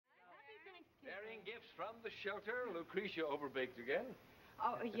Buying gifts from the shelter. Lucretia overbaked again.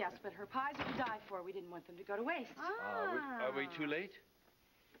 Oh, yes, but her pies are to die for. We didn't want them to go to waste. Are we too late?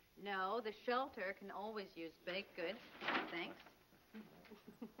 No, the shelter can always use baked goods. Thanks.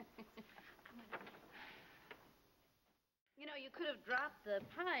 You know, you could have dropped the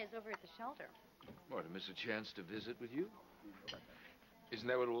pies over at the shelter. What, to miss a chance to visit with you? Isn't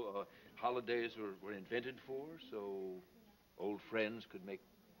that what holidays were invented for? So old friends could make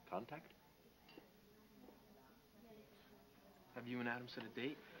contact? Have you and Adam set a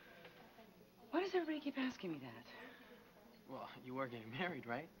date? Why does everybody keep asking me that? Well, you are getting married,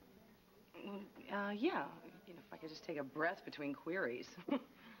 right? Yeah. You know, if I could just take a breath between queries. Mom?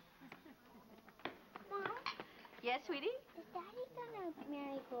 Yes, sweetie? Is Daddy gonna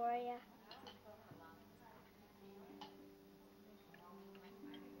marry Gloria?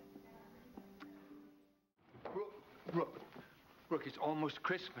 Brooke, it's almost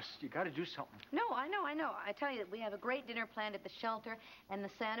Christmas. You got to do something. No, I know. I tell you, we have a great dinner planned at the shelter and the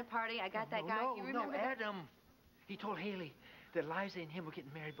Santa party. I got that guy. You remember that? Adam. He told Haley that Liza and him were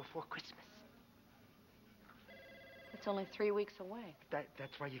getting married before Christmas. It's only 3 weeks away.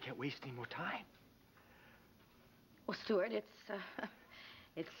 That's why you can't waste any more time. Well, Stuart,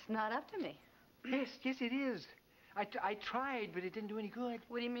 it's not up to me. Yes, it is. I tried, but it didn't do any good.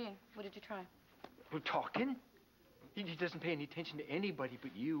 What do you mean? What did you try? We're talking. He doesn't pay any attention to anybody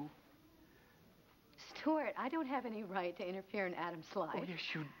but you. Stuart, I don't have any right to interfere in Adam's life. Oh, yes,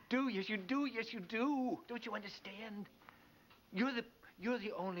 you do. Yes, you do. Yes, you do. Don't you understand? You're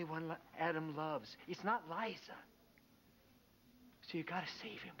the only one Adam loves. It's not Liza. So you gotta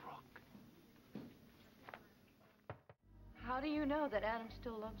save him, Brooke. How do you know that Adam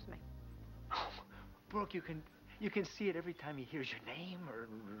still loves me? Oh, Brooke, you can see it every time he hears your name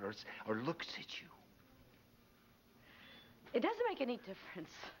or looks at you. It doesn't make any difference.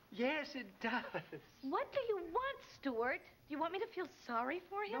 Yes, it does. What do you want, Stuart? Do you want me to feel sorry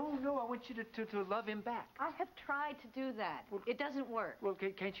for him? No, I want you to love him back. I have tried to do that. Well, it doesn't work. Well,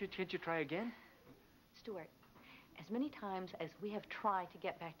 can't you try again? Stuart, as many times as we have tried to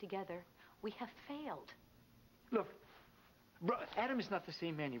get back together, we have failed. Look, Adam is not the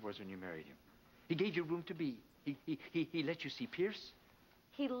same man he was when you married him. He gave you room to be. He let you see Pierce.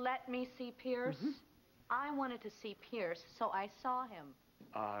 He let me see Pierce? Mm-hmm. I wanted to see Pierce, so I saw him.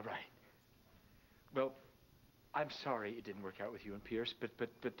 Right. Well, I'm sorry it didn't work out with you and Pierce, but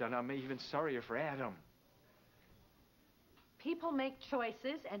I'm even sorrier for Adam. People make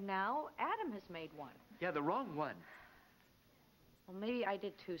choices, and now Adam has made one. Yeah, the wrong one. Well, maybe I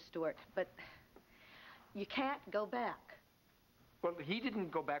did too, Stuart, but you can't go back. Well, he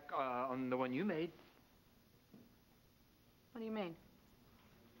didn't go back on the one you made. What do you mean?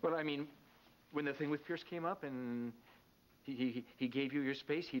 Well, I mean, when the thing with Pierce came up and he gave you your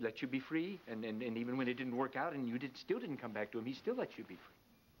space, he let you be free, and even when it didn't work out and you still didn't come back to him, he still let you be free.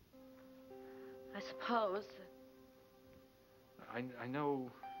 I suppose. I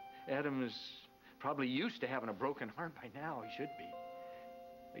know Adam is probably used to having a broken heart by now. He should be.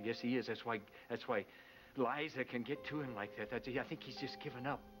 I guess he is. That's why Liza can get to him like that. I think he's just given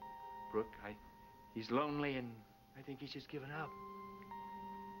up, Brooke. He's lonely, and I think he's just given up.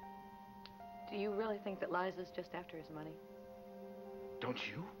 Do you really think that Liza's just after his money? Don't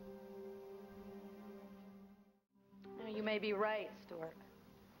you? No, you may be right, Stuart.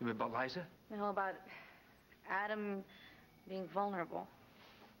 You mean about Liza? No, about Adam being vulnerable.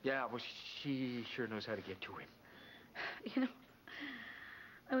 Yeah, well, she sure knows how to get to him. You know,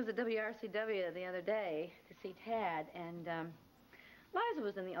 I was at WRCW the other day to see Tad, and Liza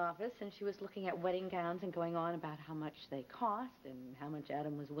was in the office, and she was looking at wedding gowns and going on about how much they cost and how much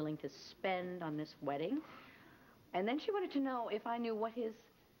Adam was willing to spend on this wedding. And then she wanted to know if I knew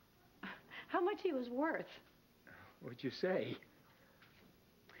how much he was worth. What'd you say?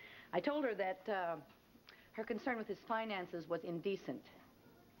 I told her that her concern with his finances was indecent.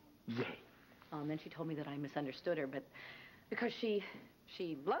 Yay. Then she told me that I misunderstood her, but because she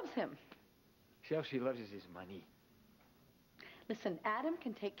loves him. See, all she loves is his money. Listen, Adam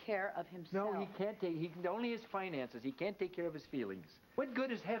can take care of himself. No, he can't only his finances. He can't take care of his feelings. What good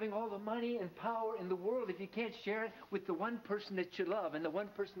is having all the money and power in the world if you can't share it with the one person that you love, and the one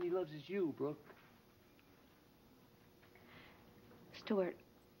person he loves is you, Brooke? Stuart,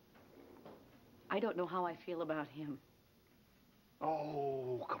 I don't know how I feel about him.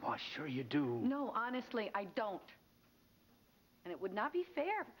 Oh, come on, sure you do. No, honestly, I don't. And it would not be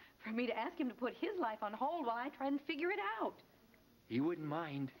fair for me to ask him to put his life on hold while I try and figure it out. He wouldn't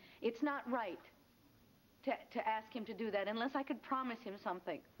mind. It's not right to ask him to do that unless I could promise him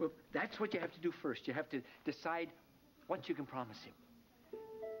something. Well, that's what you have to do first. You have to decide what you can promise him.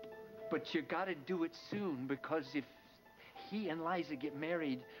 But you gotta do it soon, because if he and Liza get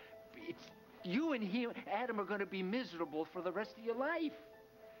married, it's you and him, Adam, are gonna be miserable for the rest of your life.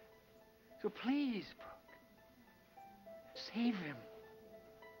 So please, Brooke, save him.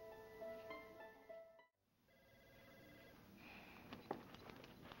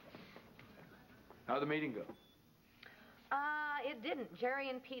 How'd the meeting go? It didn't. Jerry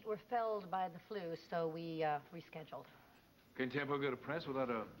and Pete were felled by the flu, so we rescheduled. Can Tempo go to press without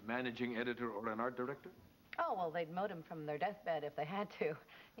a managing editor or an art director? Oh, well, they'd moat him from their deathbed if they had to.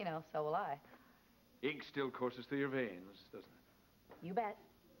 You know, so will I. Ink still courses through your veins, doesn't it? You bet.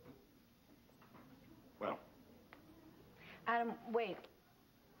 Well. Adam, wait.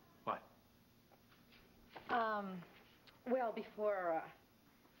 What? Well, before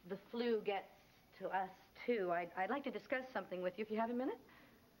the flu gets to us, too, I'd like to discuss something with you, if you have a minute.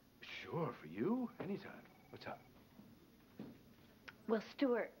 Sure, for you, anytime. What's up? Well,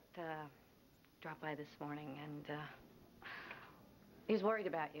 Stuart dropped by this morning, and he's worried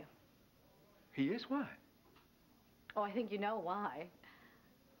about you. He is? Why? Oh, I think you know why.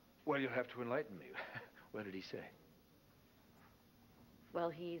 Well, you'll have to enlighten me. What did he say?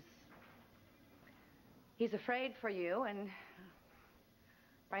 Well, he's afraid for you, and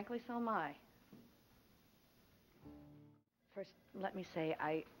frankly, so am I. First, let me say,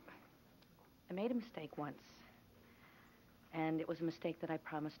 I made a mistake once. And it was a mistake that I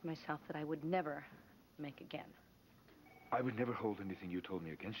promised myself that I would never make again. I would never hold anything you told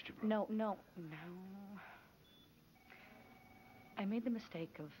me against you, Brooke. No. I made the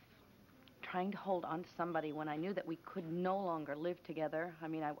mistake of trying to hold on to somebody when I knew that we could no longer live together. I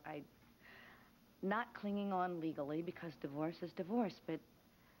mean, I not clinging on legally, because divorce is divorce, but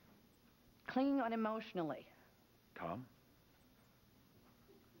clinging on emotionally. Tom?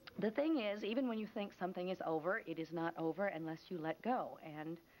 The thing is, even when you think something is over, it is not over unless you let go.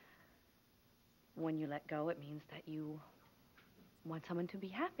 And when you let go, it means that you want someone to be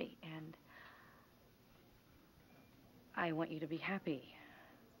happy. And I want you to be happy.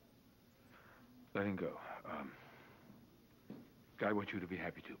 Letting go. I want you to be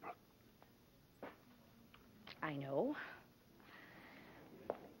happy too, Brooke. I know.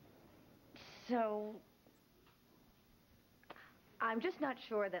 So I'm just not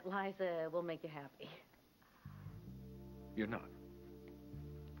sure that Liza will make you happy. You're not?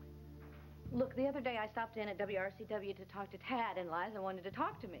 Look, the other day I stopped in at WRCW to talk to Tad, and Liza wanted to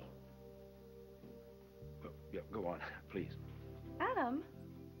talk to me. Well, yeah, go on, please. Adam,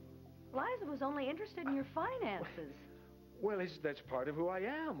 Liza was only interested in your finances. Well, that's part of who I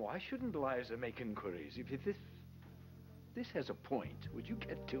am. Why shouldn't Liza make inquiries? If this has a point, would you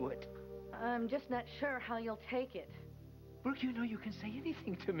get to it? I'm just not sure how you'll take it. Brooke, you know you can say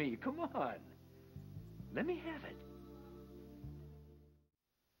anything to me. Come on. Let me have it.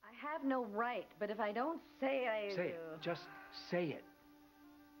 I have no right, but if I don't say I... Say it. Just say it.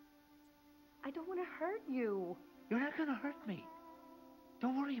 I don't want to hurt you. You're not going to hurt me.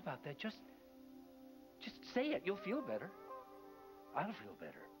 Don't worry about that. Just say it. You'll feel better. I'll feel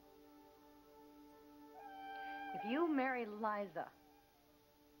better. If you marry Liza,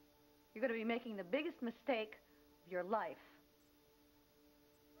 you're going to be making the biggest mistake of your life.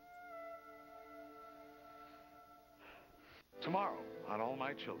 Tomorrow, on All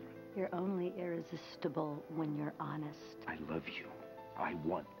My Children. You're only irresistible when you're honest. I love you. I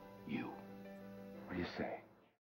want you. What do you say?